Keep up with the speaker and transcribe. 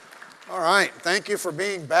All right, thank you for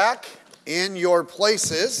being back in your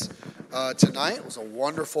places tonight. It was a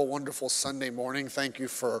wonderful, wonderful Sunday morning. Thank you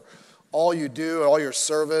for all you do, all your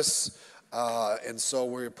service, and so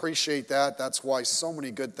we appreciate that. That's why so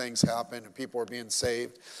many good things happen and people are being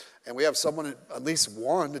saved. And we have someone, at least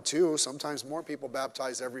 1 to 2, sometimes more people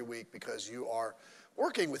baptized every week because you are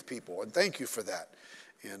working with people, and thank you for that.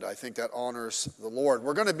 And I think that honors the Lord.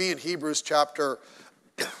 We're going to be in Hebrews chapter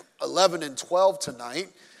 11 and 12 tonight.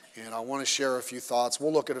 And I want to share a few thoughts.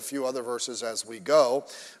 We'll look at a few other verses as we go.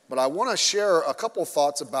 But I want to share a couple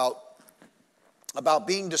thoughts about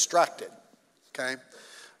being distracted. Okay?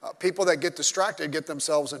 People that get distracted get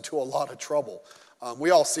themselves into a lot of trouble. We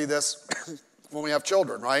all see this when we have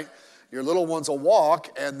children, right? Your little ones will walk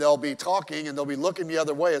and they'll be talking and they'll be looking the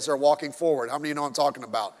other way as they're walking forward. How many of you know what I'm talking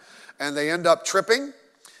about? And they end up tripping.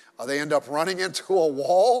 They end up running into a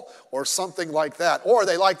wall or something like that. Or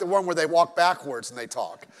they like the one where they walk backwards and they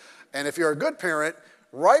talk. And if you're a good parent,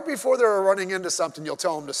 right before they're running into something, you'll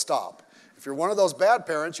tell them to stop. If you're one of those bad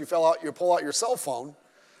parents, you pull out your cell phone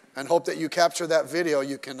and hope that you capture that video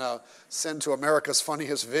you can send to America's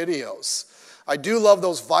Funniest Videos. I do love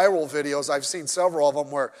those viral videos. I've seen several of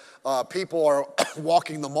them where people are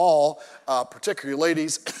walking the mall, particularly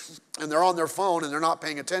ladies, and they're on their phone and they're not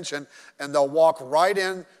paying attention, and they'll walk right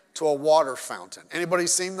in to a water fountain. Anybody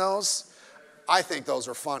seen those? I think those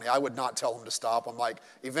are funny. I would not tell them to stop. I'm like,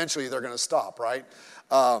 eventually they're going to stop, right?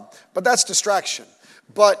 But that's distraction.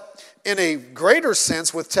 But in a greater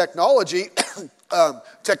sense with technology,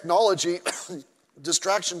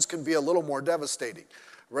 distractions can be a little more devastating.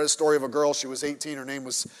 I read a story of a girl. She was 18. Her name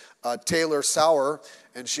was Taylor Sauer,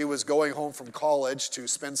 and she was going home from college to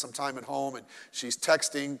spend some time at home, and she's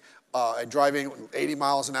texting and driving 80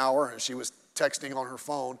 miles an hour, and she was texting on her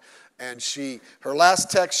phone, and her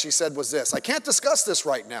last text she said was this: "I can't discuss this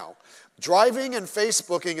right now. Driving and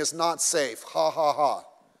Facebooking is not safe. Ha ha ha."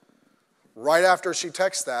 Right after she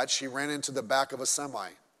texted that, she ran into the back of a semi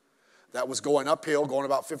that was going uphill, going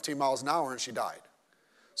about 15 miles an hour, and she died.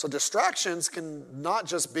 So distractions can not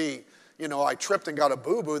just be, I tripped and got a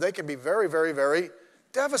boo-boo. They can be very, very, very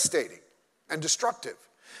devastating and destructive.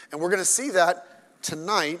 And we're going to see that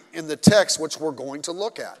tonight in the text, which we're going to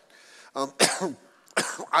look at.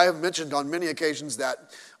 I have mentioned on many occasions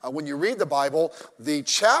that when you read the Bible, the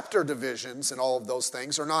chapter divisions and all of those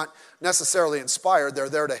things are not necessarily inspired. They're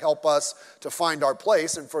there to help us to find our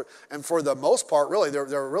place. And for the most part, really,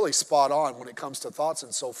 they're really spot on when it comes to thoughts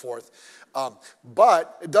and so forth.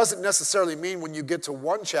 But it doesn't necessarily mean when you get to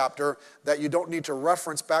one chapter that you don't need to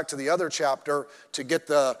reference back to the other chapter to get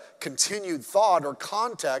the continued thought or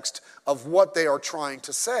context of what they are trying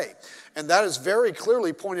to say. And that is very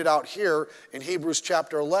clearly pointed out here in Hebrews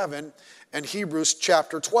chapter 11 and Hebrews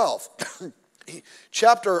chapter 12.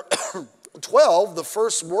 Chapter 12, the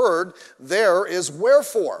first word there is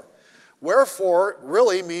wherefore. Wherefore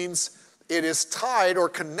really means it is tied or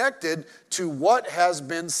connected to what has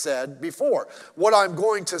been said before. What I'm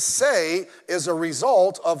going to say is a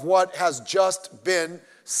result of what has just been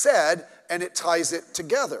said, and it ties it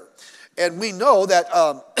together. And we know that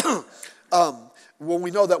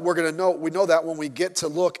we know that when we get to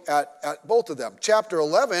look at both of them. Chapter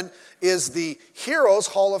 11 is the hero's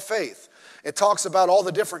hall of faith. It talks about all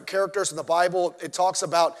the different characters in the Bible. It talks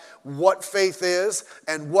about what faith is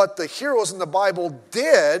and what the heroes in the Bible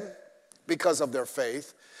did because of their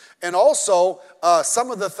faith, and also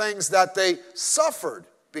some of the things that they suffered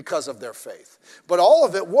because of their faith. But all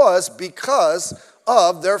of it was because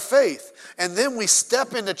of their faith. And then we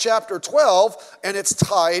step into chapter 12, and it's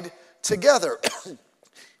tied together.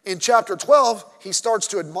 In chapter 12, he starts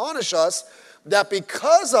to admonish us that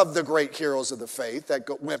because of the great heroes of the faith that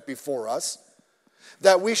went before us,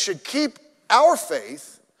 that we should keep our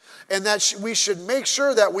faith, and that we should make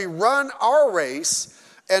sure that we run our race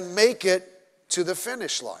and make it to the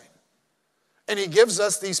finish line. And he gives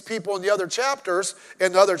us these people in the other chapters,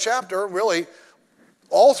 really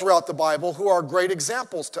all throughout the Bible, who are great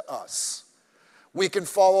examples to us. We can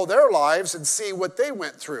follow their lives and see what they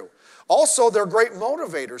went through. Also, they're great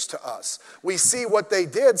motivators to us. We see what they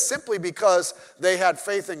did simply because they had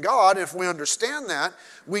faith in God. If we understand that,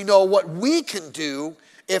 we know what we can do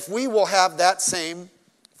if we will have that same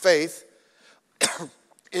faith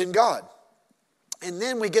in God. And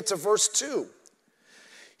then we get to verse 2.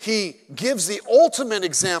 He gives the ultimate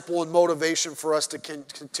example and motivation for us to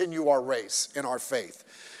continue our race in our faith.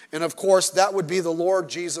 And of course, that would be the Lord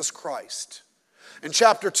Jesus Christ. In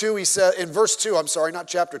chapter 2, he said, in verse 2, I'm sorry, not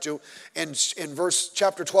chapter 2, in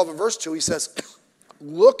chapter 12 and verse 2, he says,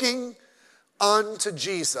 looking unto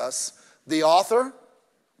Jesus, the author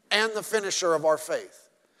and the finisher of our faith.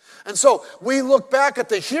 And so we look back at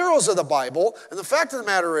the heroes of the Bible, and the fact of the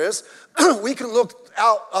matter is, we can look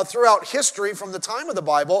out throughout history from the time of the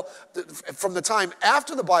Bible, from the time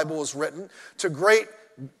after the Bible was written, to great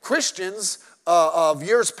Christians of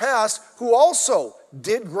years past who also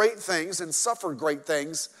did great things and suffered great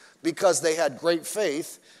things because they had great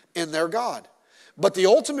faith in their God. But the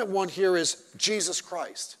ultimate one here is Jesus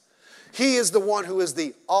Christ. He is the one who is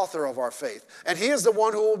the author of our faith, and he is the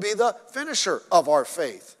one who will be the finisher of our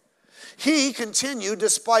faith. He continued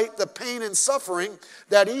despite the pain and suffering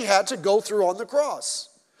that he had to go through on the cross.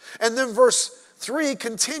 And then verse 3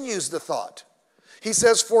 continues the thought. He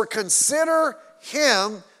says, "For consider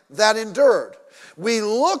him that endured." We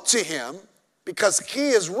look to him because he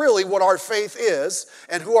is really what our faith is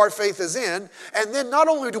and who our faith is in. And then not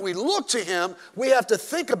only do we look to him, we have to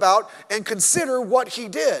think about and consider what he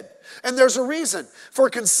did. And there's a reason. "For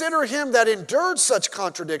consider him that endured such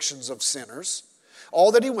contradictions of sinners,"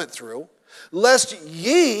 all that he went through, "lest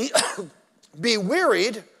ye be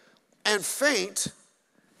wearied and faint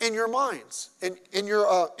in your minds." In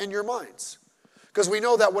your minds. Because we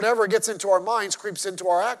know that whatever gets into our minds creeps into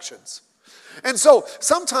our actions. And so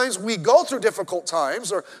sometimes we go through difficult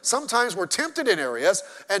times, or sometimes we're tempted in areas,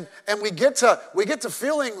 and we get to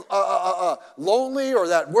feeling lonely, or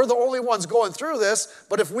that we're the only ones going through this.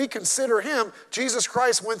 But if we consider him, Jesus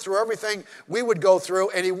Christ went through everything we would go through,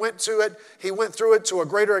 and he went through it to a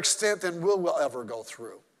greater extent than we'll ever go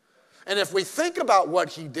through. And if we think about what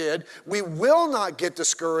he did, we will not get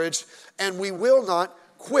discouraged, and we will not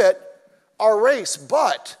quit our race.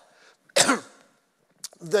 But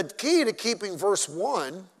the key to keeping verse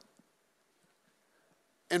 1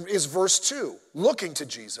 is verse 2, looking to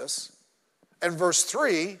Jesus, and verse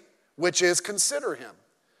 3, which is consider him.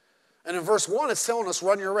 And in verse 1, it's telling us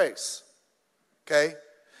run your race. Okay?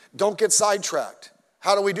 Don't get sidetracked.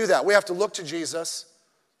 How do we do that? We have to look to Jesus,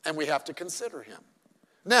 and we have to consider him.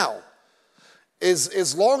 Now,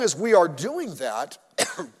 as long as we are doing that,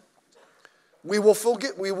 we will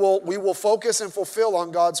focus and fulfill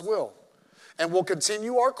on God's will. And we'll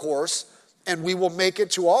continue our course, and we will make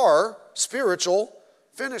it to our spiritual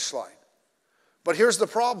finish line. But here's the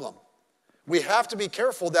problem. We have to be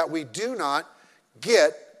careful that we do not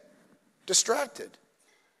get distracted,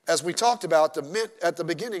 as we talked about at the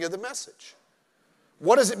beginning of the message.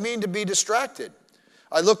 What does it mean to be distracted?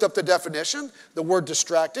 I looked up the definition. The word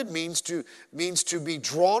distracted means to be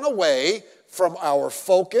drawn away from our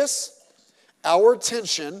focus, our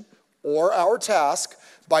attention, or our task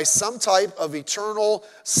by some type of eternal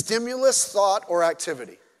stimulus, thought, or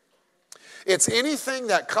activity. It's anything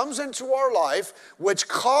that comes into our life which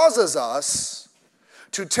causes us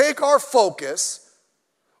to take our focus,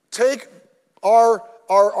 take our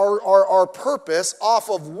purpose off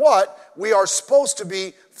of what we are supposed to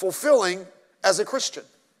be fulfilling as a Christian.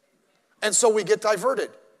 And so we get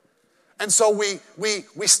diverted. And so we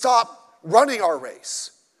stop running our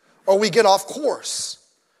race, or we get off course.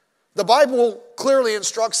 The Bible clearly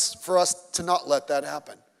instructs for us to not let that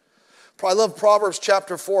happen. I love Proverbs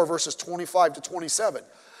chapter 4, verses 25 to 27.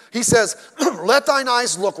 He says, "Let thine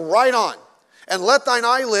eyes look right on, and let thine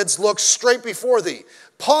eyelids look straight before thee.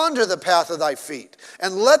 Ponder the path of thy feet,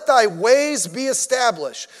 and let thy ways be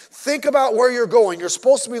established." Think about where you're going. You're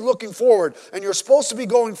supposed to be looking forward, and you're supposed to be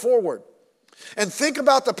going forward. And think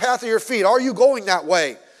about the path of your feet. Are you going that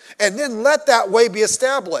way? And then let that way be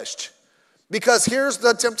established. Because here's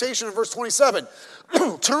the temptation in verse 27.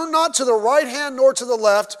 "Turn not to the right hand nor to the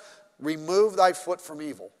left. Remove thy foot from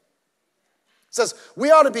evil." It says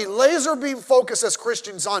we ought to be laser beam focused as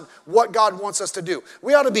Christians on what God wants us to do.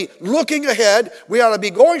 We ought to be looking ahead. We ought to be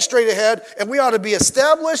going straight ahead. And we ought to be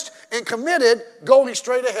established and committed going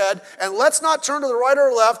straight ahead. And let's not turn to the right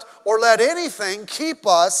or left or let anything keep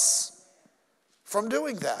us from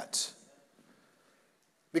doing that.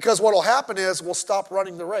 Because what will happen is we'll stop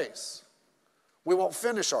running the race. We won't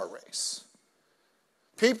finish our race.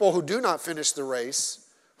 People who do not finish the race,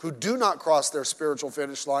 who do not cross their spiritual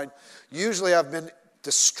finish line, usually have been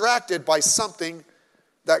distracted by something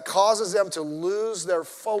that causes them to lose their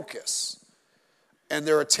focus and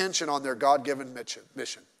their attention on their God-given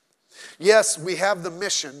mission. Yes, we have the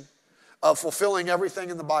mission of fulfilling everything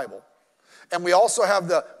in the Bible. And we also have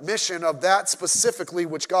the mission of that specifically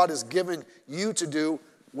which God has given you to do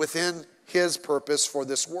within his purpose for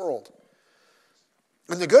this world.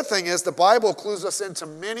 And the good thing is the Bible clues us into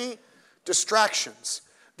many distractions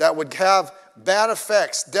that would have bad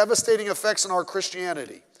effects, devastating effects on our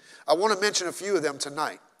Christianity. I want to mention a few of them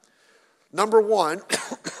tonight. Number one,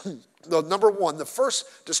 the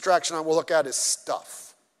first distraction I will look at is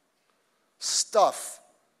stuff. Stuff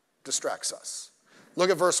distracts us. Look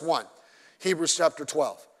at verse 1, Hebrews chapter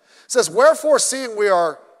 12. It says, wherefore, seeing we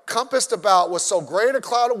are compassed about with so great a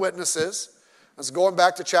cloud of witnesses, that's going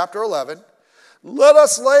back to chapter 11, let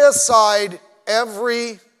us lay aside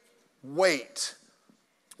every weight.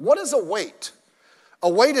 What is a weight? A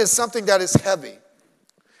weight is something that is heavy.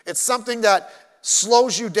 It's something that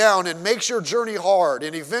slows you down and makes your journey hard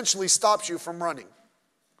and eventually stops you from running,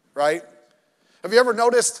 right? Have you ever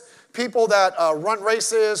noticed people that run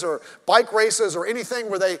races or bike races or anything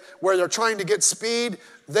where they're trying to get speed?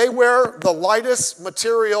 They wear the lightest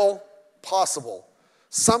material possible,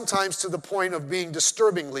 sometimes to the point of being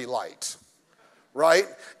disturbingly light, right?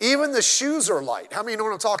 Even the shoes are light. How many know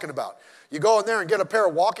what I'm talking about? You go in there and get a pair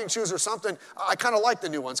of walking shoes or something. I kind of like the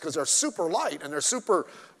new ones because they're super light and they're super,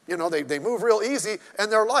 they move real easy and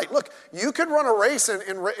they're light. Look, you could run a race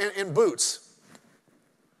in boots.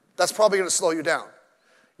 That's probably going to slow you down.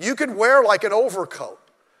 You could wear like an overcoat,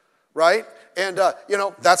 right? And,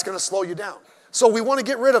 that's going to slow you down. So we want to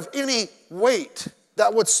get rid of any weight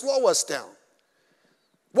that would slow us down.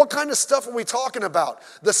 What kind of stuff are we talking about?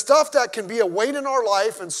 The stuff that can be a weight in our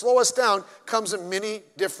life and slow us down comes in many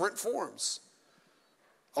different forms.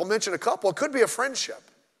 I'll mention a couple. It could be a friendship.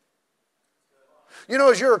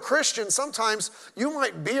 As you're a Christian, sometimes you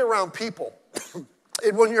might be around people.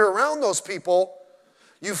 And when you're around those people,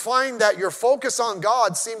 you find that your focus on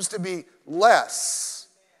God seems to be less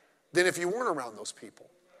than if you weren't around those people.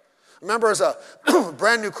 I remember as a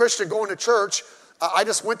brand new Christian going to church, I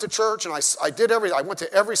just went to church and I did everything. I went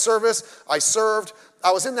to every service. I served.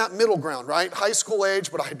 I was in that middle ground, right? High school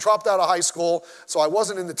age, but I had dropped out of high school, so I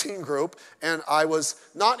wasn't in the teen group. And I was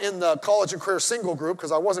not in the college and career single group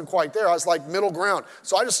because I wasn't quite there. I was like middle ground.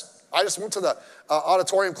 So I just went to the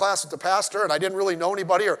auditorium class with the pastor, and I didn't really know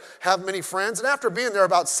anybody or have many friends. And after being there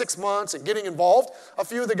about 6 months and getting involved, a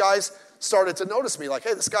few of the guys started to notice me, like,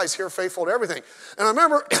 hey, this guy's here faithful to everything. And I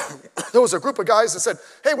remember there was a group of guys that said,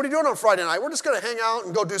 hey, what are you doing on Friday night? We're just going to hang out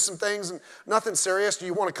and go do some things and nothing serious. Do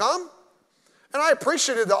you want to come? And I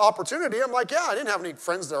appreciated the opportunity. I'm like, yeah, I didn't have any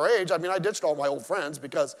friends their age. I mean, I ditched all my old friends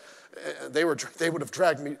because they would have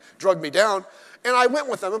drugged me down. And I went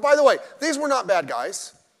with them. And by the way, these were not bad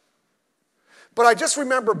guys. But I just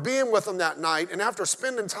remember being with them that night, and after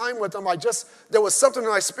spending time with them, there was something in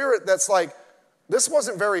my spirit that's like, this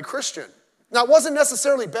wasn't very Christian. Now, it wasn't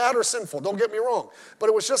necessarily bad or sinful, don't get me wrong, but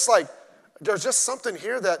it was just like, there's just something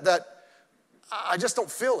here that I just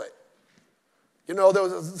don't feel it.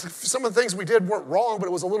 Some of the things we did weren't wrong, but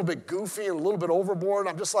it was a little bit goofy and a little bit overboard.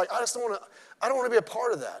 I'm just like, I don't want to be a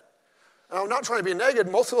part of that. And I'm not trying to be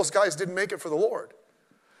negative. Most of those guys didn't make it for the Lord.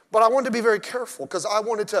 But I wanted to be very careful because I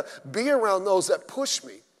wanted to be around those that pushed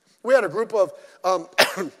me. We had a group of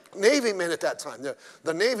Navy men at that time.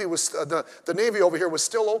 The Navy over here was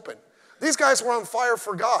still open. These guys were on fire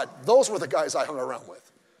for God. Those were the guys I hung around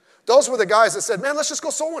with. Those were the guys that said, man, let's just go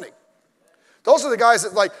soul winning. Those are the guys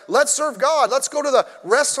that like, let's serve God. Let's go to the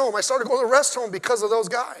rest home. I started going to the rest home because of those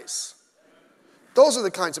guys. Those are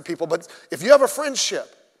the kinds of people. But if you have a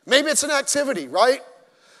friendship, maybe it's an activity, right?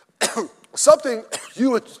 Something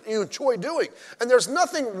you enjoy doing. And there's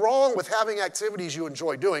nothing wrong with having activities you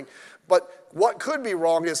enjoy doing. But what could be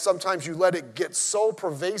wrong is sometimes you let it get so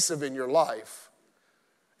pervasive in your life,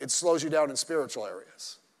 it slows you down in spiritual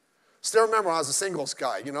areas. Still remember when I was a singles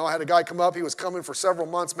guy. I had a guy come up. He was coming for several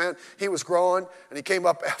months, man. He was growing. And he came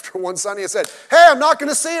up after one Sunday and said, hey, I'm not going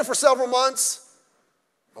to see you for several months.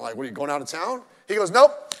 I'm like, what, are you going out of town? He goes,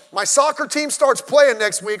 nope. My soccer team starts playing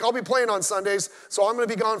next week. I'll be playing on Sundays, so I'm going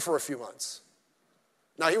to be gone for a few months.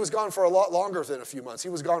 Now, he was gone for a lot longer than a few months. He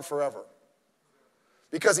was gone forever.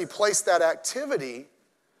 Because he placed that activity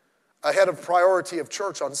ahead of priority of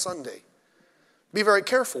church on Sunday. Be very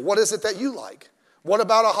careful. What is it that you like? What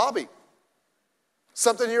about a hobby?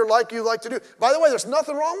 Something you like to do. By the way, there's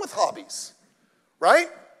nothing wrong with hobbies, right?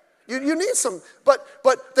 You need some, but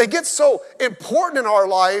they get so important in our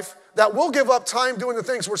life that we'll give up time doing the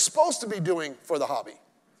things we're supposed to be doing for the hobby.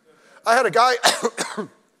 I had a guy,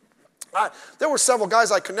 there were several guys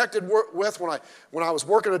I connected with when I was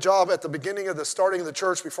working a job at the beginning of the starting of the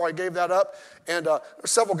church before I gave that up. And there were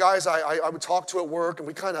several guys I would talk to at work, and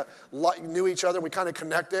we kind of knew each other. We kind of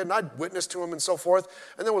connected, and I'd witness to him and so forth.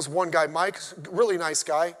 And there was one guy, Mike, really nice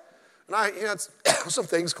guy. And he had some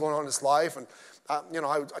things going on in his life. And,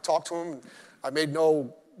 I talked to him. And I made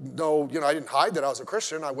no, I didn't hide that I was a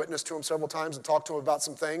Christian. I witnessed to him several times and talked to him about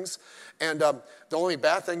some things. And the only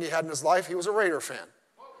bad thing he had in his life, he was a Raider fan.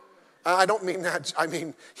 I don't mean that. I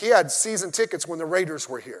mean, he had season tickets when the Raiders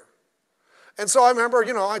were here. And so I remember,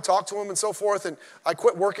 I talked to him and so forth, and I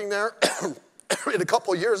quit working there. In a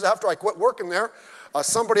couple of years after I quit working there,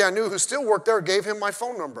 somebody I knew who still worked there gave him my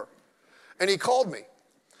phone number. And he called me.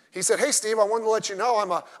 He said, hey, Steve, I wanted to let you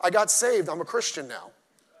know I got saved. I'm a Christian now.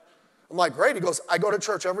 I'm like, great. He goes, I go to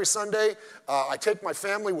church every Sunday. I take my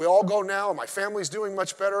family. We all go now. My family's doing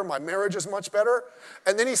much better. My marriage is much better.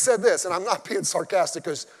 And then he said this, and I'm not being sarcastic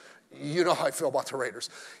because you know how I feel about the Raiders.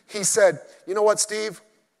 He said, you know what, Steve?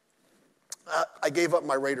 I gave up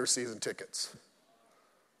my Raiders season tickets.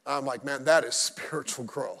 I'm like, man, that is spiritual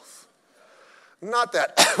growth. Not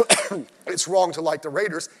that it's wrong to like the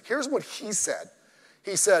Raiders. Here's what he said.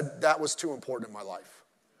 He said, that was too important in my life.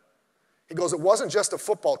 He goes, it wasn't just a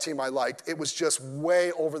football team I liked. It was just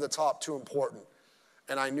way over the top, too important.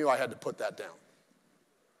 And I knew I had to put that down.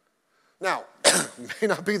 Now, it may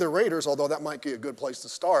not be the Raiders, although that might be a good place to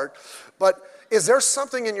start. But is there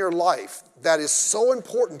something in your life that is so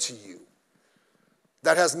important to you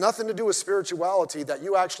that has nothing to do with spirituality that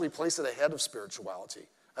you actually place it ahead of spirituality?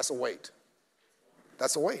 That's a weight.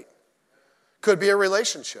 That's a weight. Could be a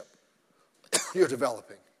relationship you're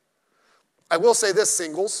developing. I will say this,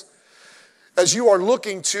 singles. As you are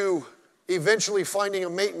looking to eventually finding a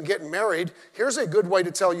mate and getting married, here's a good way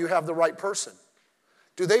to tell you have the right person.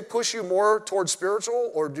 Do they push you more towards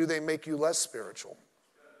spiritual or do they make you less spiritual?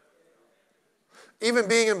 Even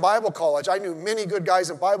being in Bible college, I knew many good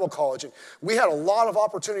guys in Bible college, and we had a lot of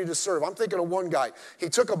opportunity to serve. I'm thinking of one guy. He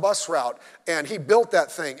took a bus route, and he built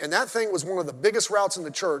that thing, and that thing was one of the biggest routes in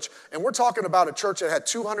the church, and we're talking about a church that had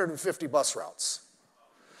 250 bus routes.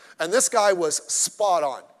 And this guy was spot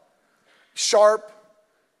on. Sharp.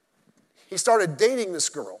 He started dating this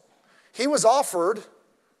girl. He was offered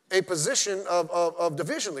a position of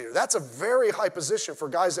division leader. That's a very high position for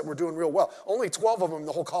guys that were doing real well. Only 12 of them in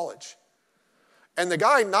the whole college. And the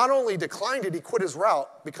guy not only declined it, he quit his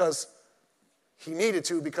route because he needed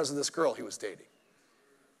to because of this girl he was dating.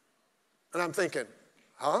 And I'm thinking,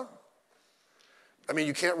 huh? I mean,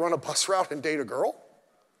 you can't run a bus route and date a girl?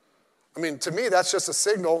 I mean, to me, that's just a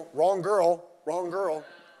signal. Wrong girl, wrong girl.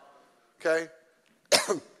 Okay?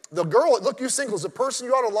 The girl, look, you singles, the person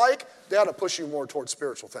you ought to like, they ought to push you more towards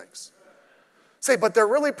spiritual things. Say, but they're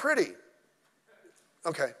really pretty.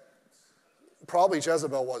 Okay. Probably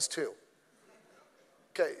Jezebel was too.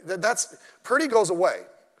 Okay, that's, pretty goes away.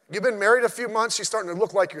 You've been married a few months, she's starting to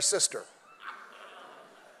look like your sister.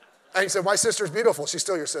 And you said, my sister's beautiful, she's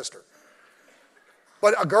still your sister.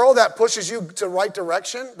 But a girl that pushes you to the right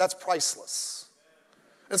direction, that's priceless.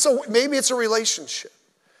 And so maybe it's a relationship.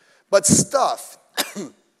 But stuff,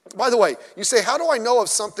 by the way, you say, how do I know if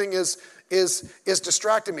something is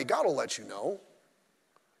distracting me? God will let you know.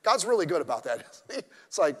 God's really good about that, isn't he?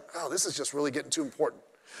 It's like, oh, this is just really getting too important.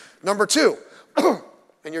 Number 2,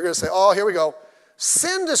 and you're going to say, oh, here we go.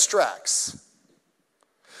 Sin distracts.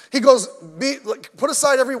 He goes, put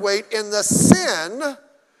aside every weight, and the sin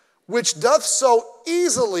which doth so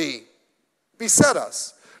easily beset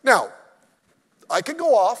us. Now, I could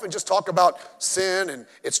go off and just talk about sin and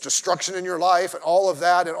its destruction in your life and all of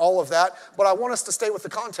that, but I want us to stay with the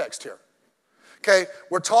context here. Okay,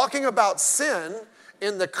 we're talking about sin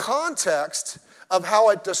in the context of how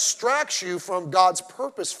it distracts you from God's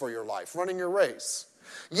purpose for your life, running your race.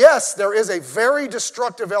 Yes, there is a very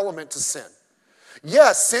destructive element to sin.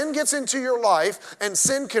 Yes, sin gets into your life, and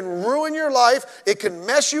sin can ruin your life. It can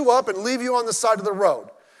mess you up and leave you on the side of the road.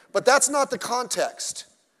 But that's not the context.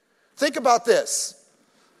 Think about this.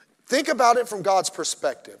 Think about it from God's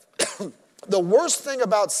perspective. The worst thing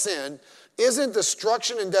about sin isn't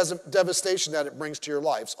destruction and devastation that it brings to your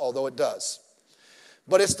lives, although it does.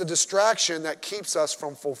 But it's the distraction that keeps us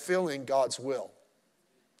from fulfilling God's will.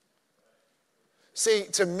 See,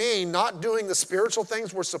 to me, not doing the spiritual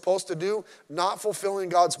things we're supposed to do, not fulfilling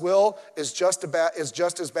God's will, is just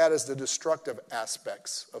as bad as the destructive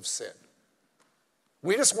aspects of sin.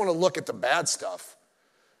 We just want to look at the bad stuff.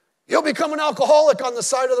 You'll become an alcoholic on the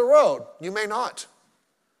side of the road. You may not.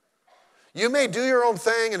 You may do your own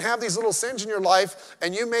thing and have these little sins in your life,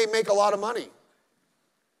 and you may make a lot of money.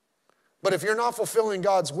 But if you're not fulfilling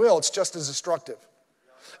God's will, it's just as destructive.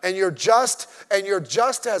 And you're just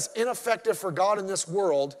as ineffective for God in this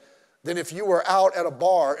world than if you were out at a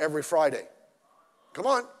bar every Friday. Come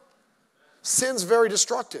on. Sin's very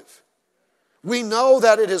destructive. We know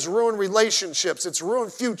that it has ruined relationships, it's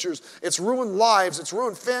ruined futures, it's ruined lives, it's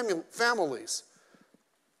ruined families.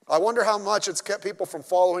 I wonder how much it's kept people from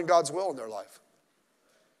following God's will in their life.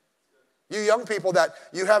 You young people that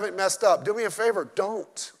you haven't messed up, do me a favor,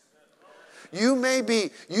 don't. You may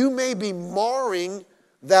be marring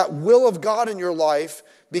that will of God in your life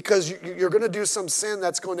because you're going to do some sin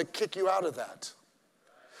that's going to kick you out of that.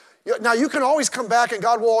 Now, you can always come back and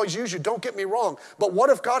God will always use you, don't get me wrong. But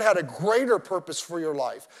what if God had a greater purpose for your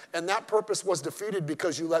life and that purpose was defeated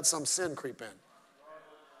because you let some sin creep in?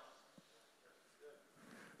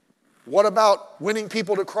 What about winning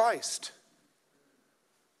people to Christ?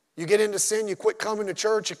 You get into sin, you quit coming to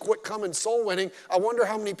church, you quit coming soul winning. I wonder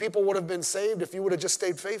how many people would have been saved if you would have just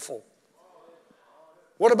stayed faithful.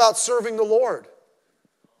 What about serving the Lord?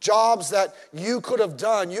 Jobs that you could have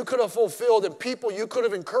done, you could have fulfilled, and people you could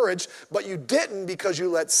have encouraged, but you didn't because you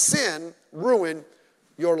let sin ruin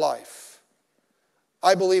your life.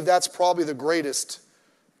 I believe that's probably the greatest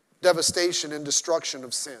devastation and destruction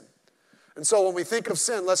of sin. And so when we think of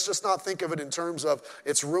sin, let's just not think of it in terms of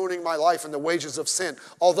it's ruining my life and the wages of sin,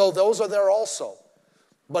 although those are there also.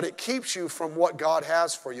 But it keeps you from what God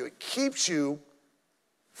has for you. It keeps you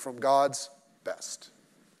from God's best.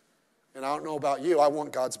 And I don't know about you, I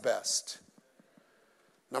want God's best.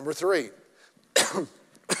 Number 3,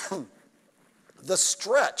 the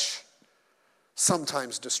stretch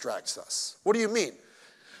sometimes distracts us. What do you mean?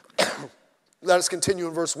 Let us continue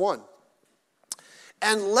in verse 1.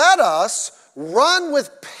 And let us run with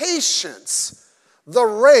patience the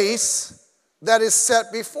race that is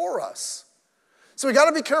set before us. So we got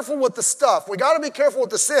to be careful with the stuff. We got to be careful with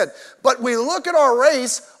the sin. But we look at our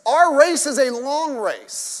race is a long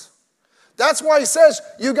race. That's why he says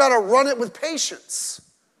you got to run it with patience.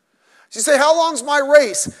 So you say, how long's my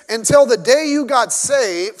race? Until the day you got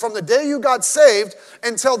saved, from the day you got saved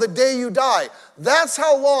until the day you die. That's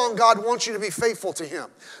how long God wants you to be faithful to him.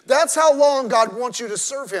 That's how long God wants you to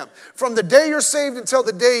serve him. From the day you're saved until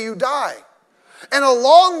the day you die. And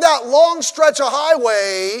along that long stretch of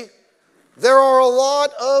highway, there are a lot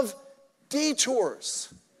of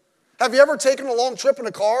detours. Have you ever taken a long trip in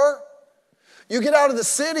a car? You get out of the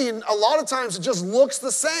city and a lot of times it just looks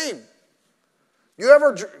the same. You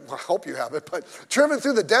ever, I hope you haven't, but driven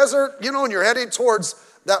through the desert, and you're heading towards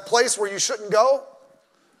that place where you shouldn't go?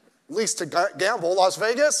 At least to gamble, Las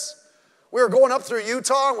Vegas. We were going up through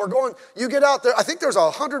Utah and you get out there, I think there's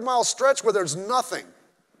a 100-mile stretch where there's nothing.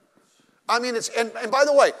 I mean, and by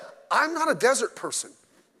the way, I'm not a desert person.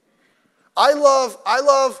 I love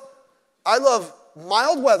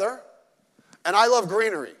mild weather and I love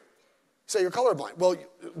greenery. You say you're colorblind. Well,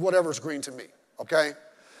 whatever's green to me, okay?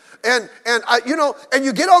 And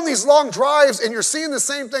you get on these long drives and you're seeing the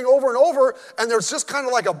same thing over and over, and there's just kind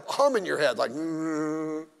of like a hum in your head, like,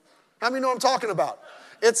 How many know what I'm talking about?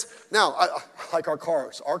 Like our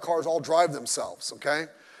cars. Our cars all drive themselves, okay?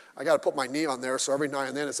 I got to put my knee on there, so every now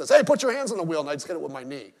and then it says, hey, put your hands on the wheel, and I just hit it with my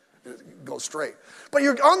knee. And it goes straight. But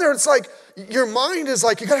you're on there, it's like, your mind is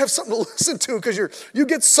like, you got to have something to listen to because you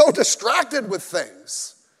get so distracted with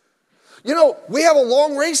things. We have a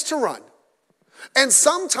long race to run. And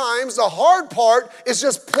sometimes the hard part is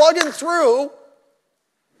just plugging through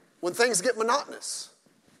when things get monotonous.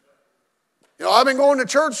 I've been going to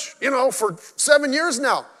church, for 7 years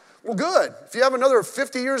now. Well, good. If you have another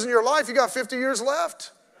 50 years in your life, you got 50 years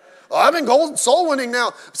left. I've been soul winning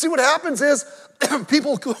now. See, what happens is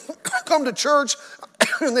people come to church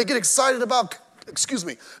and they get excited about,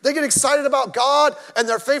 they get excited about God and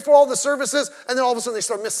they're faithful to all the services, and then all of a sudden they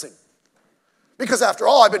start missing. Because after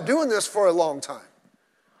all, I've been doing this for a long time.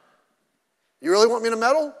 You really want me to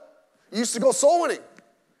meddle? You used to go soul winning.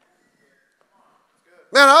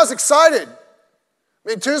 Man, I was excited.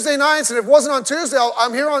 Tuesday nights, and if it wasn't on Tuesday,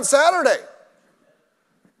 I'm here on Saturday.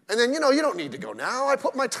 And then, you don't need to go now. I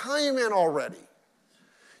put my time in already.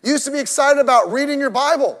 You used to be excited about reading your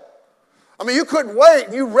Bible. You couldn't wait,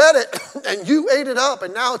 and you read it, and you ate it up,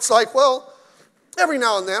 and now it's like, well, every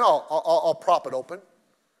now and then I'll prop it open.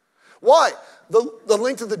 Why? The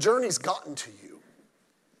length of the journey's gotten to you.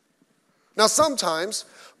 Now, sometimes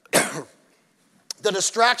the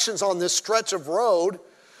distractions on this stretch of road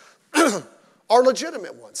are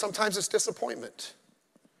legitimate ones. Sometimes it's disappointment.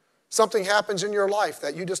 Something happens in your life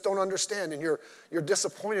that you just don't understand, and you're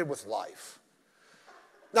disappointed with life.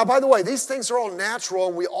 Now, by the way, these things are all natural,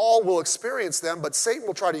 and we all will experience them, but Satan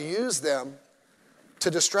will try to use them to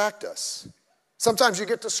distract us. Sometimes you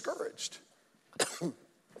get discouraged.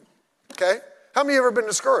 Okay? How many of you have ever been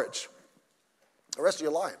discouraged? The rest of you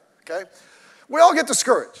are lying, okay? We all get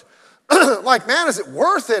discouraged. Like, man, is it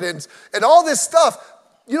worth it? And all this stuff.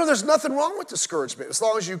 There's nothing wrong with discouragement as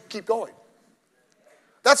long as you keep going.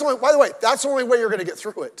 By the way, that's the only way you're going to get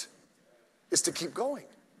through it, is to keep going.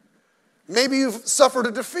 Maybe you've suffered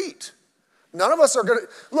a defeat. None of us are going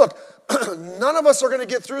to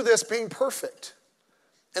get through this being perfect.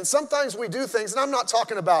 And sometimes we do things, and I'm not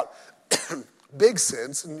talking about big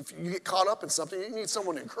sins, and if you get caught up in something, you need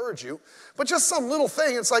someone to encourage you. But just some little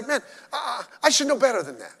thing, it's like, man, I should know better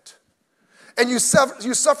than that. And you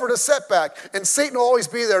suffered a setback, and Satan will always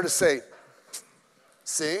be there to say,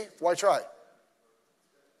 see, why try?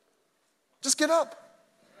 Just get up.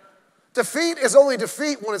 Defeat is only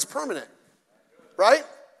defeat when it's permanent, right?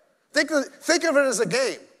 Think of it as a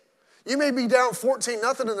game. You may be down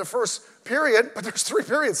 14-0 in the first period, but there's 3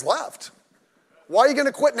 periods left. Why are you going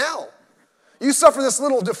to quit now? You suffer this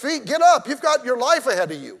little defeat, get up. You've got your life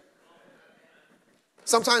ahead of you.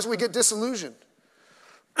 Sometimes we get disillusioned.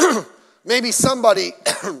 Maybe somebody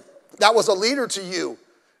that was a leader to you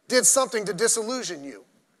did something to disillusion you.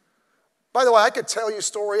 By the way, I could tell you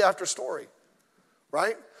story after story,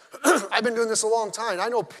 right? I've been doing this a long time. I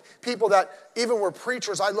know people that even were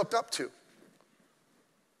preachers I looked up to.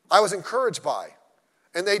 I was encouraged by,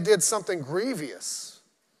 and they did something grievous.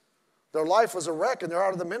 Their life was a wreck, and they're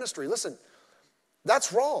out of the ministry. Listen,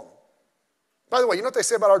 that's wrong. By the way, you know what they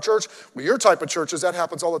say about our church? Well, your type of churches, that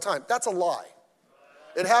happens all the time. That's a lie.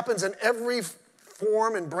 It happens in every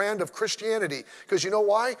form and brand of Christianity. Because you know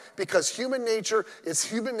why? Because human nature is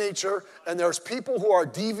human nature, and there's people who are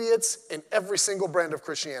deviates in every single brand of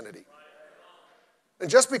Christianity. And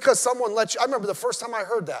just because someone lets you, I remember the first time I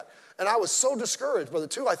heard that, and I was so discouraged by the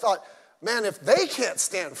two. I thought, man, if they can't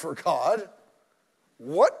stand for God,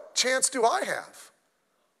 what chance do I have?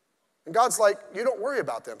 And God's like, you don't worry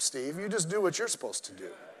about them, Steve. You just do what you're supposed to do.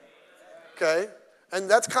 Okay? And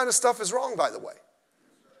that kind of stuff is wrong, by the way.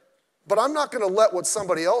 But I'm not going to let what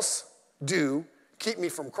somebody else do keep me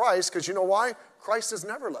from Christ, because you know why? Christ has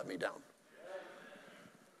never let me down.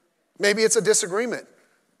 Maybe it's a disagreement.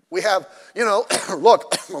 We have,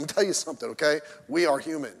 look, I'm going to tell you something, okay? We are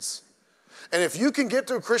humans. And if you can get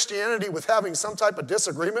through Christianity with having some type of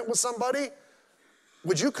disagreement with somebody,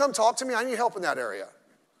 would you come talk to me? I need help in that area.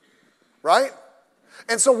 Right?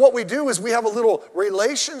 And so what we do is we have a little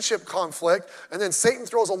relationship conflict, and then Satan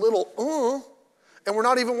throws a little, and we're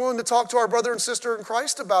not even willing to talk to our brother and sister in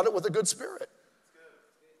Christ about it with a good spirit.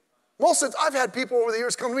 I've had people over the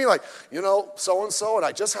years come to me like, so-and-so, and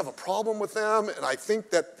I just have a problem with them, and I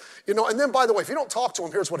think that, and then, by the way, if you don't talk to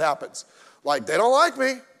them, here's what happens. Like, they don't like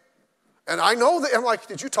me, and I know that, I'm like,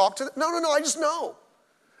 did you talk to them? No, I just know.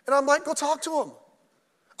 And I'm like, go talk to them.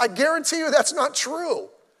 I guarantee you that's not true.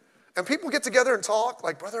 And people get together and talk,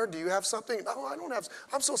 like, brother, do you have something? No, I don't have,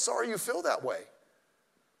 I'm so sorry you feel that way.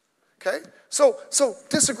 Okay? So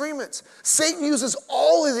disagreements. Satan uses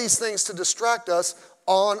all of these things to distract us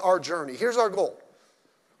on our journey. Here's our goal.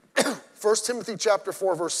 1 Timothy chapter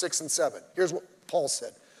 4, verse 6 and 7. Here's what Paul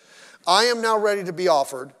said. I am now ready to be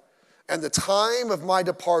offered, and the time of my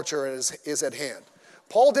departure is at hand.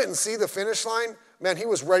 Paul didn't see the finish line. Man, he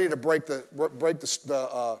was ready to break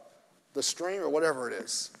the string or whatever it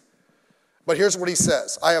is. But here's what he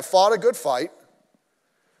says. I have fought a good fight.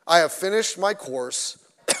 I have finished my course,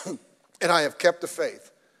 and I have kept the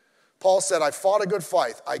faith. Paul said, I fought a good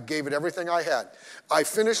fight. I gave it everything I had. I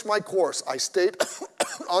finished my course. I stayed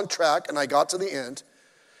on track, and I got to the end,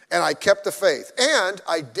 and I kept the faith. And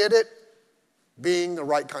I did it being the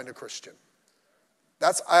right kind of Christian.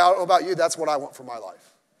 I don't know about you, that's what I want for my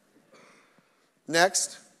life.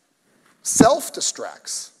 Next,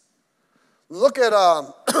 self-distracts. Look at,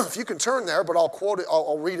 if you can turn there, but I'll quote it,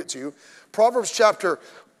 I'll read it to you. Proverbs chapter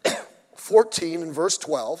 14 and verse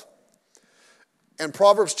 12. And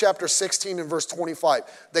Proverbs chapter 16 and verse 25.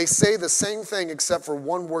 They say the same thing except for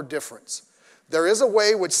one word difference. There is a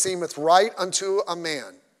way which seemeth right unto a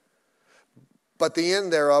man, but the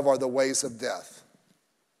end thereof are the ways of death.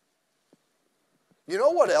 You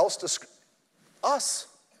know what else? Us.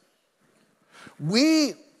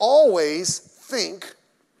 We always think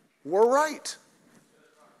we're right.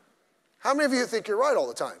 How many of you think you're right all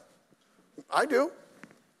the time? I do.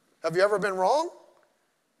 Have you ever been wrong?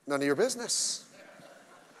 None of your business.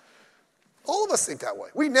 All of us think that way.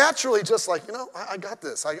 We naturally just like, I got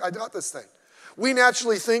this. I got this thing. We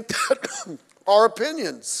naturally think that our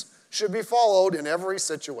opinions should be followed in every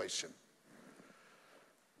situation.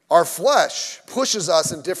 Our flesh pushes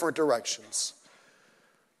us in different directions.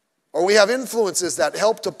 Or we have influences that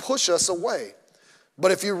help to push us away.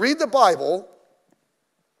 But if you read the Bible,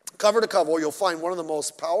 cover to cover, you'll find one of the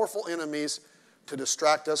most powerful enemies to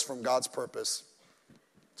distract us from God's purpose.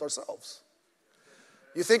 It's ourselves.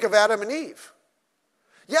 You think of Adam and Eve.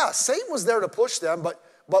 Yeah, Satan was there to push them, but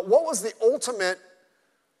what was the ultimate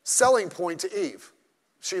selling point to Eve?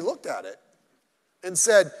 She looked at it and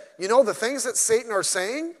said, the things that Satan are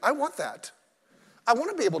saying, I want that. I want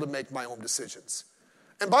to be able to make my own decisions.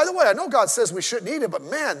 And by the way, I know God says we shouldn't eat it, but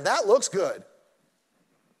man, that looks good.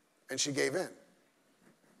 And she gave in.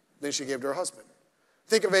 Then she gave to her husband.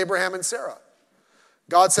 Think of Abraham and Sarah.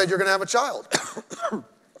 God said, you're going to have a child.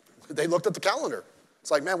 They looked at the calendar.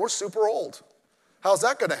 It's like, man, we're super old. How's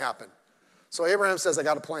that going to happen? So Abraham says, I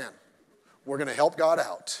got a plan. We're going to help God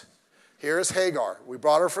out. Here is Hagar. We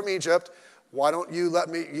brought her from Egypt. Why don't you let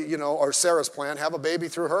me, or Sarah's plan, have a baby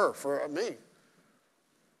through her for me?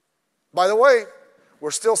 By the way,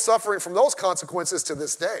 we're still suffering from those consequences to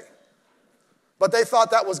this day. But they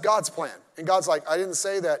thought that was God's plan. And God's like, I didn't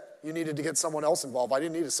say that you needed to get someone else involved. I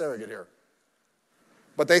didn't need a surrogate here.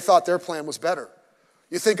 But they thought their plan was better.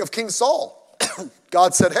 You think of King Saul.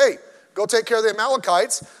 God said, hey, go take care of the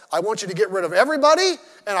Amalekites. I want you to get rid of everybody,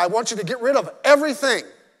 and I want you to get rid of everything.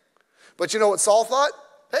 But you know what Saul thought?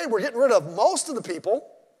 Hey, we're getting rid of most of the people,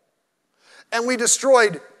 and we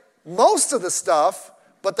destroyed most of the stuff,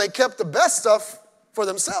 but they kept the best stuff for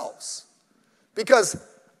themselves. Because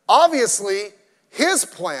obviously, his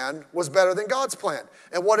plan was better than God's plan.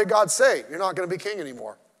 And what did God say? You're not going to be king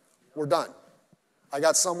anymore. We're done. I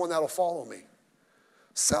got someone that'll follow me.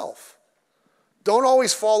 Self. Don't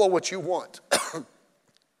always follow what you want.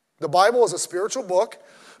 The Bible is a spiritual book.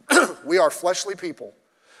 We are fleshly people.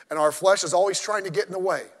 And our flesh is always trying to get in the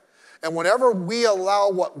way. And whenever we allow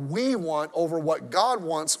what we want over what God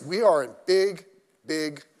wants, we are in big,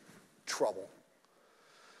 big trouble.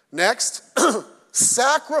 Next,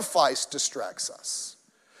 sacrifice distracts us.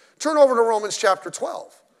 Turn over to Romans chapter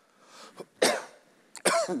 12.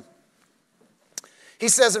 He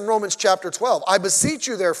says in Romans chapter 12, I beseech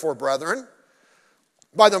you therefore, brethren,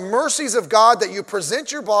 by the mercies of God, that you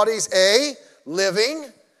present your bodies a living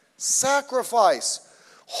sacrifice,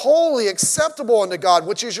 holy, acceptable unto God,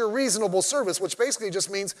 which is your reasonable service, which basically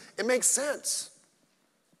just means it makes sense.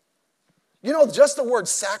 You know, just the word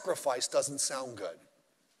sacrifice doesn't sound good.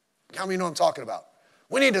 How many know what I'm talking about?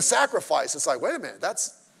 We need to sacrifice. It's like, wait a minute,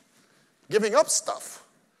 that's giving up stuff.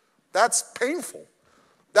 That's painful.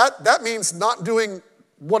 That means not doing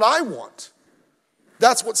what I want.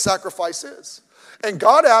 That's what sacrifice is. And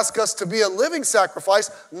God asks us to be a living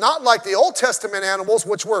sacrifice, not like the Old Testament animals,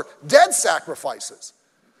 which were dead sacrifices.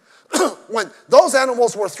 When those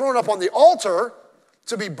animals were thrown up on the altar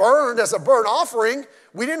to be burned as a burnt offering,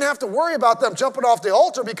 we didn't have to worry about them jumping off the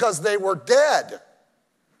altar because they were dead.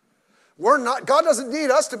 God doesn't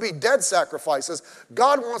need us to be dead sacrifices.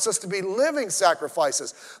 God wants us to be living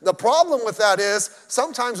sacrifices. The problem with that is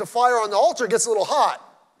sometimes the fire on the altar gets a little hot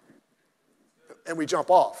and we jump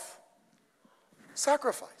off.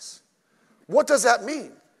 Sacrifice. What does that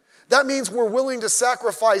mean? That means we're willing to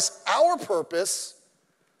sacrifice our purpose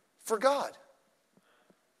for God.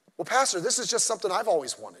 Well, Pastor, this is just something I've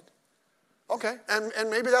always wanted. Okay, and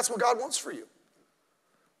maybe that's what God wants for you.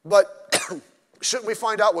 But shouldn't we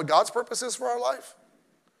find out what God's purpose is for our life?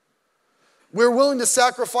 We're willing to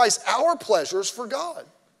sacrifice our pleasures for God.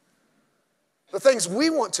 The things we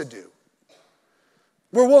want to do.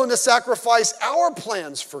 We're willing to sacrifice our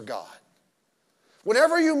plans for God.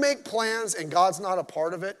 Whenever you make plans and God's not a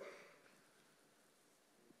part of it,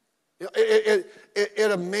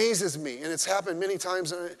 it amazes me. And it's happened many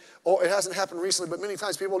times. It hasn't happened recently, but many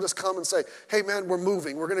times people just come and say, hey man, we're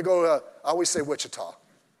moving. We're going to go to, I always say Wichita.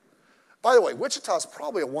 By the way, Wichita is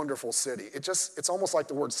probably a wonderful city. It's almost like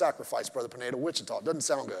the word sacrifice, Brother Pineda, Wichita. It doesn't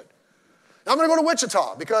sound good. Now I'm going to go to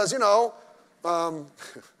Wichita because,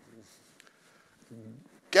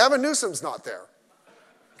 Gavin Newsom's not there.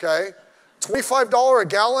 Okay? $25 a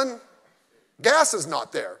gallon gas is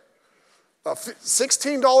not there.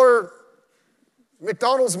 $16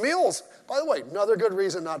 McDonald's meals. By the way, another good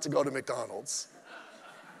reason not to go to McDonald's.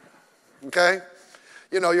 Okay?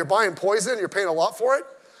 You're buying poison, you're paying a lot for it.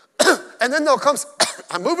 And then they'll come,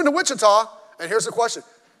 I'm moving to Wichita, and here's the question.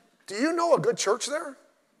 Do you know a good church there?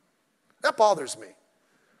 That bothers me.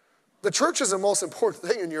 The church is the most important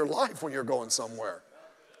thing in your life when you're going somewhere.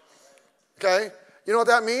 Okay? You know what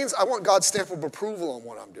that means? I want God's stamp of approval on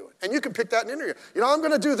what I'm doing. And you can pick that in an interview. I'm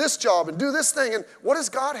going to do this job and do this thing, and what does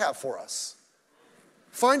God have for us?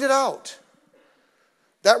 Find it out.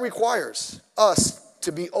 That requires us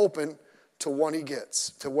to be open to what He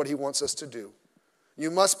gets, to what He wants us to do. You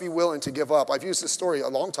must be willing to give up. I've used this story a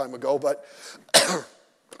long time ago, but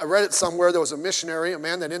I read it somewhere. There was a missionary, a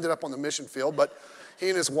man that ended up on the mission field, but he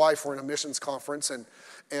and his wife were in a missions conference,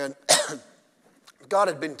 and God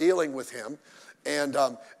had been dealing with him. And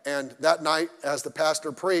that night, as the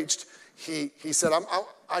pastor preached, he said,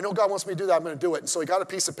 I know God wants me to do that. I'm going to do it. And so he got a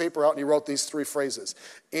piece of paper out, and he wrote these 3 phrases.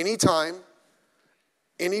 Anytime,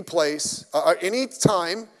 any place,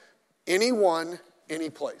 anytime, anyone, any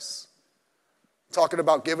place. Talking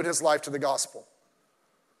about giving his life to the gospel.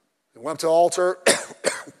 He went up to the altar.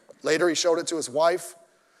 Later, he showed it to his wife.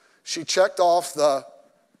 She checked off the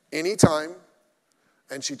anytime,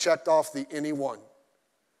 and she checked off the anyone.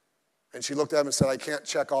 And she looked at him and said, I can't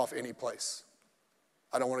check off any place.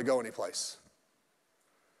 I don't want to go any place.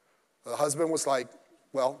 The husband was like,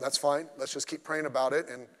 well, that's fine. Let's just keep praying about it,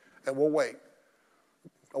 and we'll wait.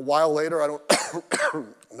 A while later, I don't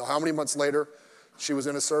know how many months later, she was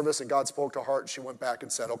in a service, and God spoke to her heart, and she went back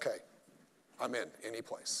and said, okay, I'm in any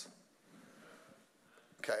place.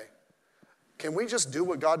 Okay? Can we just do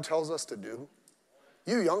what God tells us to do?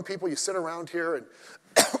 You young people, you sit around here and,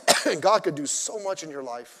 and God could do so much in your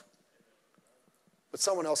life, but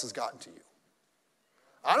someone else has gotten to you.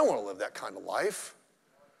 I don't want to live that kind of life.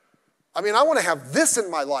 I mean, I want to have this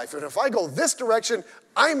in my life, and if I go this direction,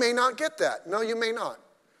 I may not get that. No, you may not,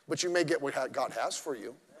 but you may get what God has for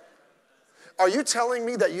you. Are you telling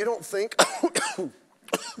me that you don't think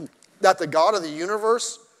that the God of the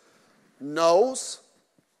universe knows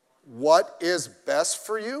what is best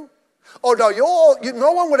for you? Oh, no,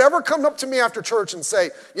 no one would ever come up to me after church and say,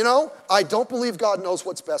 I don't believe God knows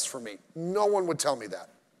what's best for me. No one would tell me that.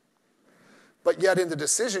 But yet in the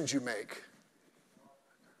decisions you make,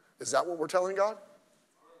 is that what we're telling God?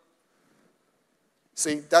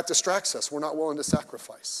 See, that distracts us. We're not willing to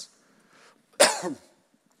sacrifice.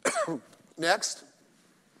 Next,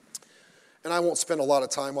 and I won't spend a lot of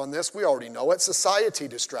time on this. We already know it. Society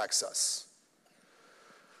distracts us.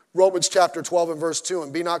 Romans chapter 12 and verse 2,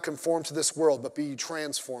 and be not conformed to this world, but be ye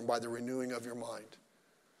transformed by the renewing of your mind.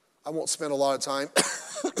 I won't spend a lot of time.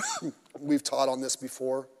 We've taught on this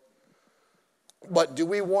before. But do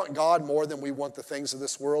we want God more than we want the things of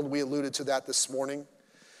this world? We alluded to that this morning.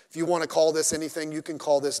 If you want to call this anything, you can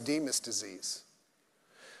call this Demas disease.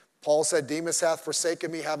 Paul said, Demas hath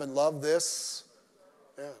forsaken me, having loved this.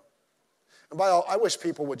 Yeah. And I wish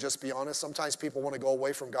people would just be honest. Sometimes people want to go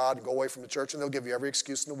away from God and go away from the church, and they'll give you every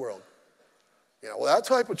excuse in the world. Well, that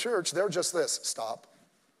type of church, they're just this. Stop.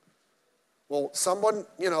 Well, someone,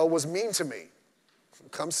 was mean to me.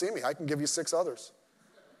 Come see me. I can give you 6 others.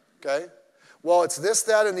 Okay? Well, it's this,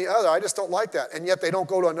 that, and the other. I just don't like that. And yet they don't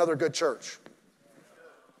go to another good church.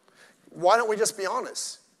 Why don't we just be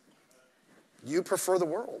honest? You prefer the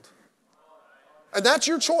world. And that's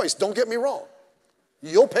your choice. Don't get me wrong.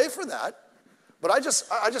 You'll pay for that. But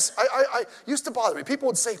I used to bother me. People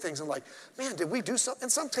would say things and like, man, did we do something? In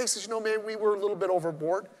some cases, maybe we were a little bit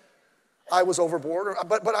overboard. I was overboard.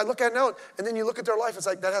 But I look at it now, and then you look at their life, it's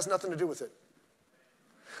like, that has nothing to do with it.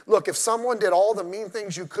 Look, if someone did all the mean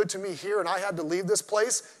things you could to me here and I had to leave this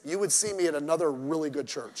place, you would see me at another really good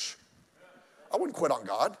church. I wouldn't quit on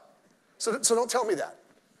God. So don't tell me that.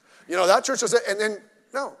 That church is, and then,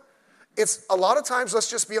 no. It's a lot of times, let's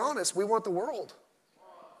just be honest, we want the world.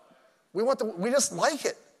 We just like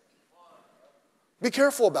it. Be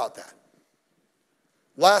careful about that.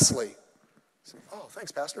 Lastly, oh,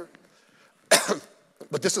 thanks, Pastor.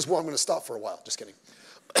 But this is where I'm going to stop for a while. Just kidding.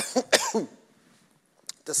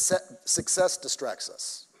 Success distracts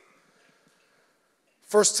us.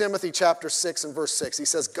 1 Timothy chapter 6 and verse 6, he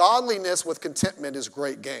says, godliness with contentment is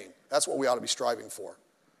great gain. That's what we ought to be striving for.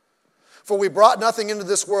 For we brought nothing into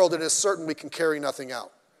this world, and it is certain we can carry nothing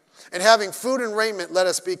out. And having food and raiment, let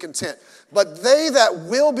us be content. But they that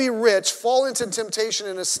will be rich fall into temptation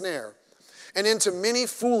and a snare, and into many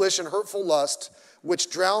foolish and hurtful lusts,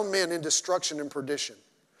 which drown men in destruction and perdition.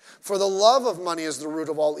 For the love of money is the root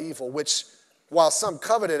of all evil, which, while some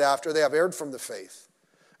coveted after, they have erred from the faith,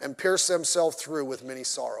 and pierced themselves through with many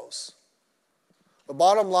sorrows. The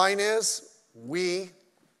bottom line is, we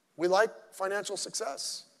like financial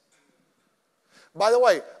success. By the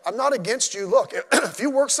way, I'm not against you. Look, if you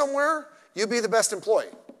work somewhere, you be the best employee.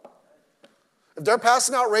 If they're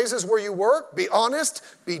passing out raises where you work, be honest,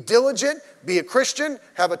 be diligent, be a Christian,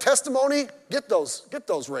 have a testimony, get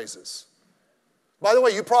those raises. By the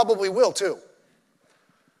way, you probably will too.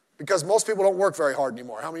 Because most people don't work very hard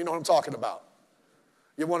anymore. How many know what I'm talking about?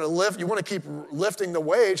 You want to keep lifting the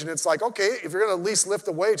wage, and it's like, okay, if you're going to at least lift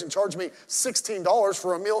the wage and charge me $16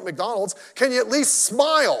 for a meal at McDonald's, can you at least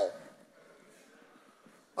smile?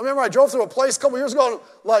 I remember I drove through a place a couple years ago, and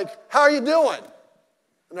like, how are you doing?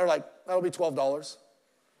 And they're like, that'll be $12.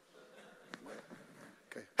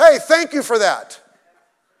 Okay. Hey, thank you for that.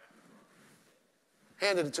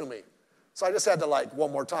 Handed it to me. So I just had to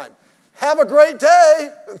one more time. Have a great day.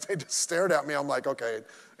 And they just stared at me. I'm like, okay,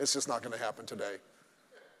 it's just not going to happen today.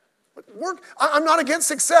 But I'm not against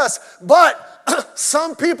success, but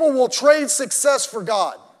some people will trade success for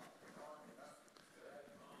God.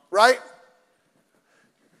 Right?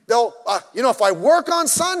 They'll, if I work on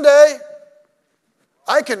Sunday,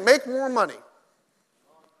 I can make more money.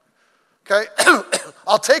 Okay?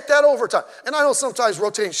 I'll take that overtime. And I know sometimes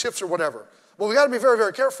rotating shifts or whatever. But we got to be very,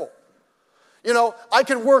 very careful. I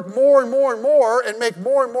can work more and more and more and make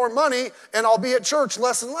more and more money, and I'll be at church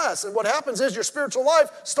less and less. And what happens is your spiritual life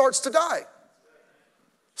starts to die.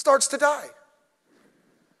 Starts to die.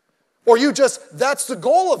 Or that's the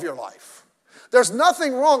goal of your life. There's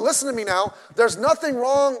nothing wrong, listen to me now, there's nothing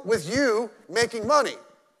wrong with you making money.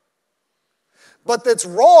 But that's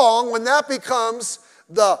wrong when that becomes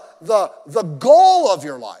the goal of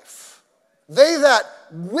your life. They that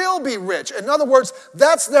will be rich. In other words,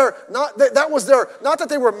 that's their, not that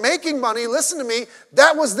they were making money, listen to me,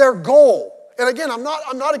 that was their goal. And again, I'm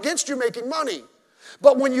not against you making money.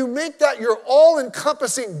 But when you make that your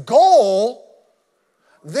all-encompassing goal,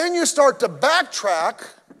 then you start to backtrack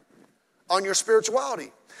on your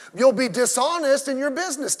spirituality. You'll be dishonest in your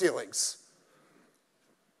business dealings.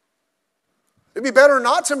 It'd be better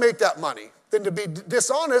not to make that money than to be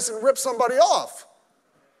dishonest and rip somebody off.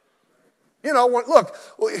 You know, look,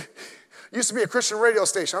 used to be a Christian radio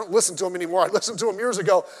station. I don't listen to them anymore. I listened to them years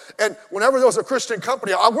ago. And whenever there was a Christian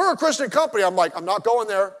company, we're a Christian company. I'm like, I'm not going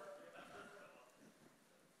there.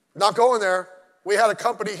 Not going there. We had a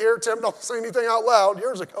company here, Tim, don't say anything out loud,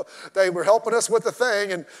 years ago. They were helping us with the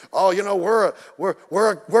thing, and we're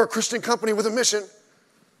a Christian company with a mission.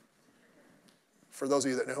 For those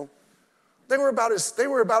of you that know. They were about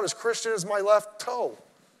as Christian as my left toe.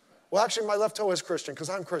 Well, actually, my left toe is Christian because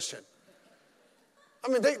I'm Christian. I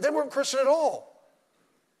mean, they weren't Christian at all.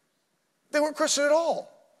 They weren't Christian at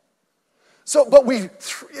all. So, but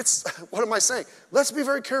what am I saying? Let's be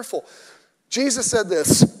very careful. Jesus said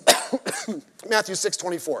this, Matthew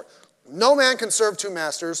 6:24. No man can serve two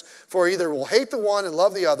masters, for either will hate the one and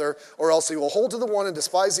love the other, or else he will hold to the one and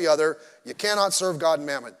despise the other. You cannot serve God and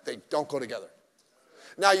mammon. They don't go together.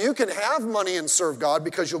 Now, you can have money and serve God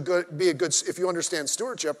because you'll be a good, if you understand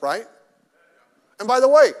stewardship, right? And by the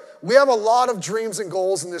way, we have a lot of dreams and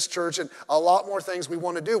goals in this church and a lot more things we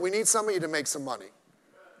want to do. We need some of you to make some money.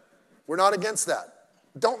 We're not against that.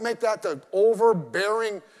 Don't make that the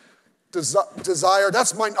overbearing desire.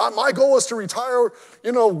 That's my goal is to retire,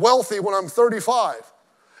 wealthy when I'm 35.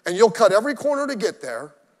 And you'll cut every corner to get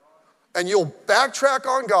there. And you'll backtrack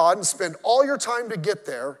on God and spend all your time to get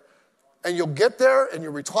there. And you'll get there and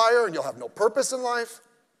you'll retire and you'll have no purpose in life.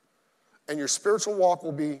 And your spiritual walk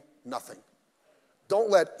will be nothing. Don't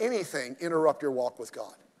let anything interrupt your walk with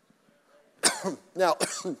God. Now,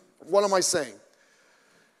 what am I saying?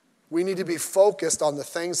 We need to be focused on the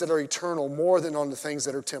things that are eternal more than on the things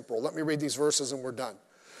that are temporal. Let me read these verses and we're done.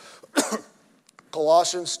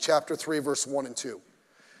 Colossians chapter 3, verse 1 and 2.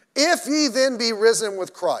 If ye then be risen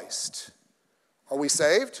with Christ, are we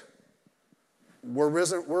saved? We're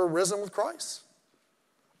risen with Christ.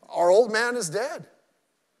 Our old man is dead.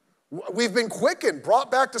 We've been quickened, brought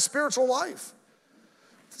back to spiritual life.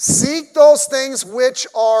 Seek those things which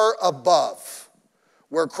are above,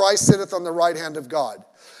 where Christ sitteth on the right hand of God.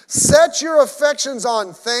 Set your affections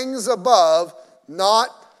on things above, not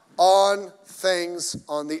on things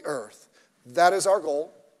on the earth. That is our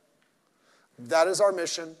goal. That is our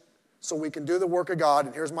mission, so we can do the work of God.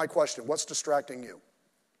 And here's my question. What's distracting you?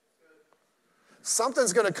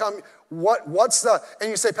 Something's going to come. And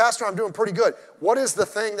you say, Pastor, I'm doing pretty good. What is the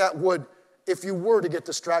thing that would, if you were to get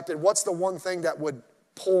distracted, what's the one thing that would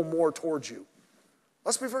pull more towards you?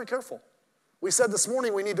 Let's be very careful. We said this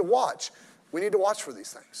morning we need to watch. We need to watch for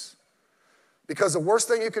these things. Because the worst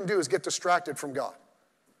thing you can do is get distracted from God.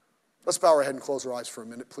 Let's bow our head and close our eyes for a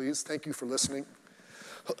minute, please. Thank you for listening.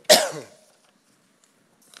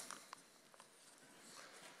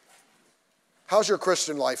 How's your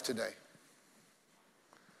Christian life today?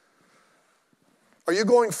 Are you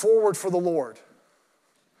going forward for the Lord?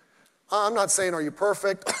 I'm not saying are you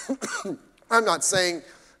perfect. I'm not saying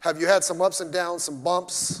have you had some ups and downs, some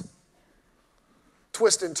bumps,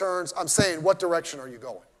 twists and turns. I'm saying what direction are you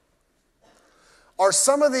going? Are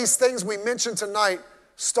some of these things we mentioned tonight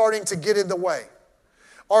starting to get in the way?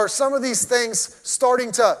 Are some of these things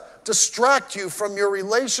starting to distract you from your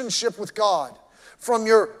relationship with God, from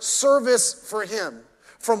your service for Him,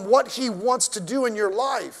 from what He wants to do in your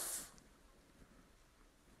life?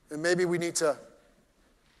 And maybe we need to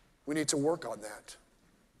work on that.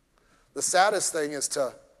 The saddest thing is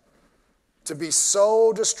to be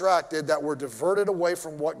so distracted that we're diverted away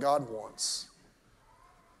from what God wants.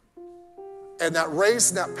 And that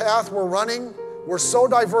race, that path we're running, we're so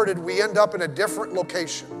diverted we end up in a different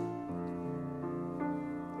location.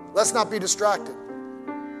 Let's not be distracted.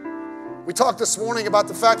 We talked this morning about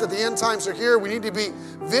the fact that the end times are here. We need to be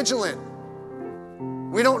vigilant.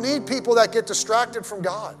 We don't need people that get distracted from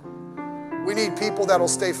God. We need people that will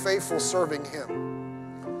stay faithful serving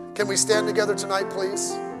Him. Can we stand together tonight,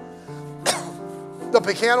 please? The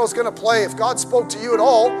piano is going to play. If God spoke to you at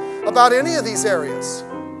all about any of these areas.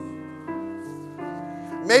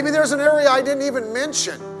 Maybe there's an area I didn't even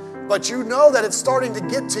mention, but you know that it's starting to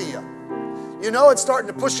get to you. You know it's starting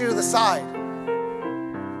to push you to the side.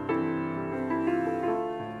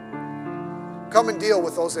 Come and deal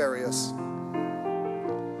with those areas.